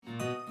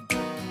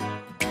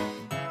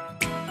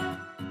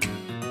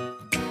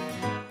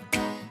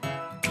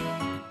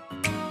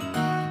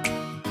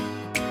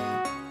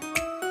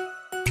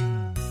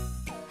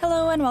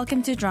and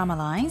welcome to Drama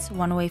Lines,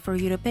 one way for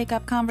you to pick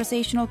up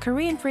conversational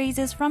Korean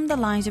phrases from the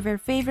lines of your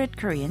favorite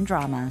Korean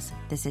dramas.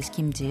 This is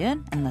Kim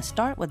Ji-eun, and let's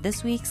start with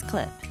this week's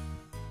clip.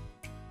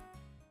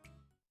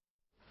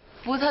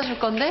 뭐 사줄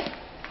건데?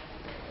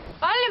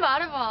 빨리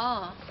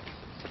말해봐.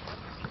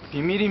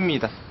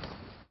 비밀입니다.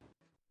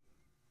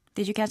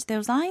 Did you catch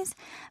those lines?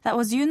 That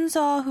was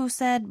Yoon-seo who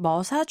said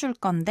뭐 사줄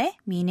건데?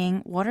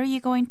 Meaning, what are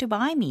you going to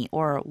buy me?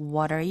 Or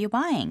what are you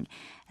buying?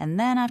 And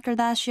then after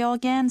that, she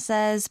again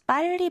says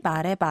빨리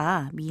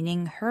말해봐,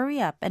 meaning hurry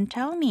up and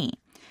tell me.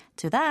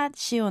 To that,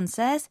 Siwon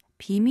says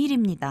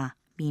비밀입니다,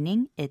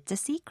 meaning it's a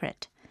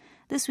secret.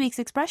 This week's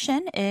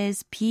expression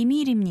is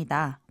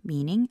비밀입니다,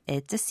 meaning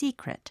it's a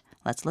secret.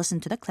 Let's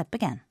listen to the clip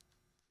again.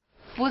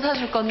 뭐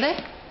사줄 건데?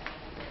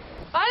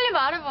 빨리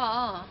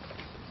말해봐.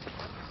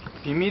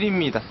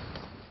 비밀입니다.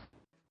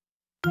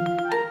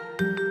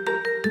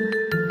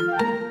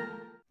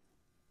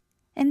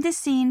 In this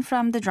scene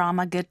from the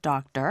drama Good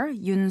Doctor,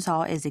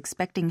 Yoon-seo is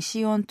expecting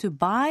Siwon to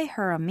buy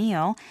her a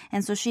meal,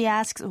 and so she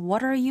asks,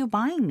 "What are you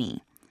buying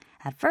me?"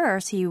 At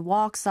first, he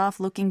walks off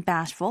looking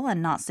bashful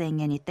and not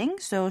saying anything,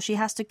 so she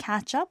has to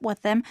catch up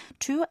with him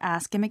to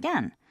ask him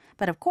again.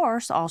 But of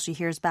course, all she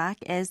hears back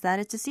is that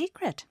it's a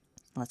secret.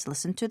 Let's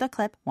listen to the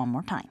clip one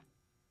more time.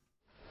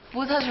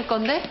 뭐 사줄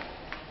건데?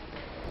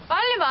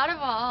 빨리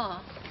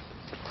말해봐.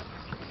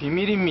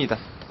 비밀입니다.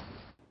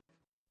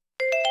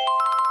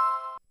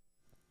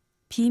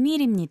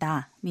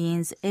 비밀입니다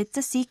means it's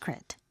a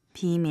secret.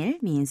 비밀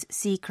means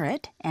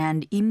secret,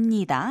 and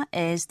입니다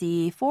is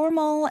the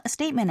formal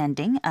statement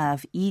ending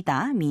of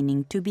이다,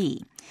 meaning to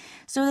be.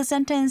 So the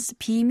sentence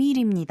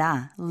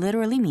비밀입니다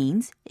literally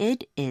means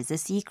it is a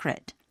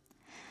secret.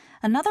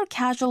 Another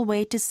casual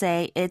way to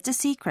say it's a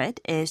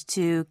secret is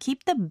to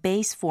keep the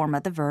base form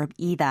of the verb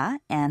이다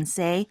and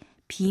say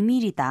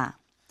비밀이다.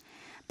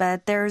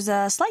 But there's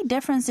a slight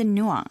difference in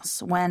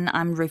nuance. When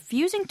I'm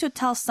refusing to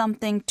tell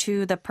something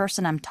to the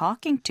person I'm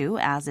talking to,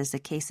 as is the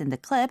case in the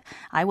clip,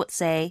 I would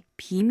say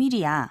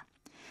비밀이야.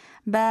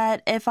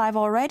 But if I've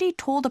already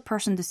told the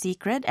person the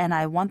secret and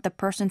I want the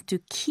person to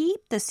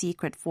keep the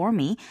secret for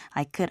me,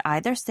 I could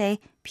either say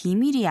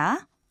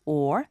비밀이야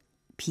or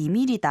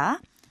비밀이다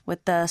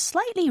with the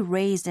slightly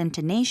raised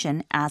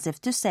intonation as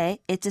if to say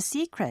it's a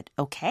secret,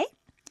 okay?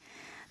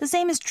 The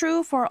same is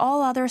true for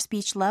all other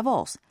speech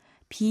levels.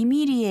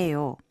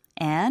 비밀이에요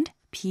and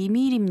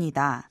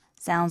비밀입니다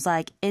sounds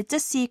like it's a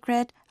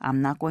secret,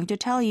 I'm not going to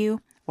tell you.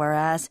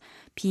 Whereas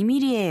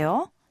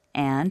비밀이에요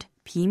and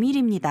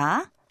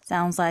비밀입니다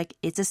sounds like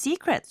it's a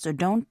secret, so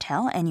don't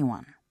tell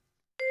anyone.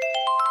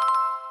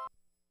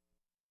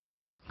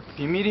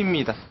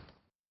 비밀입니다.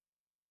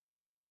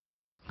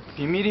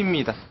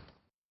 비밀입니다.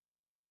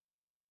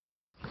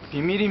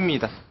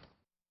 비밀입니다.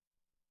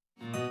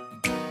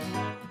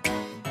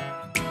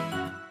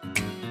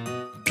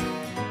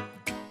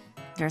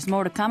 There's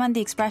more to come on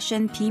the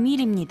expression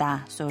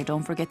비밀입니다, so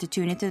don't forget to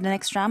tune into the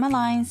next Drama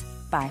Lines.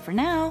 Bye for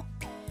now.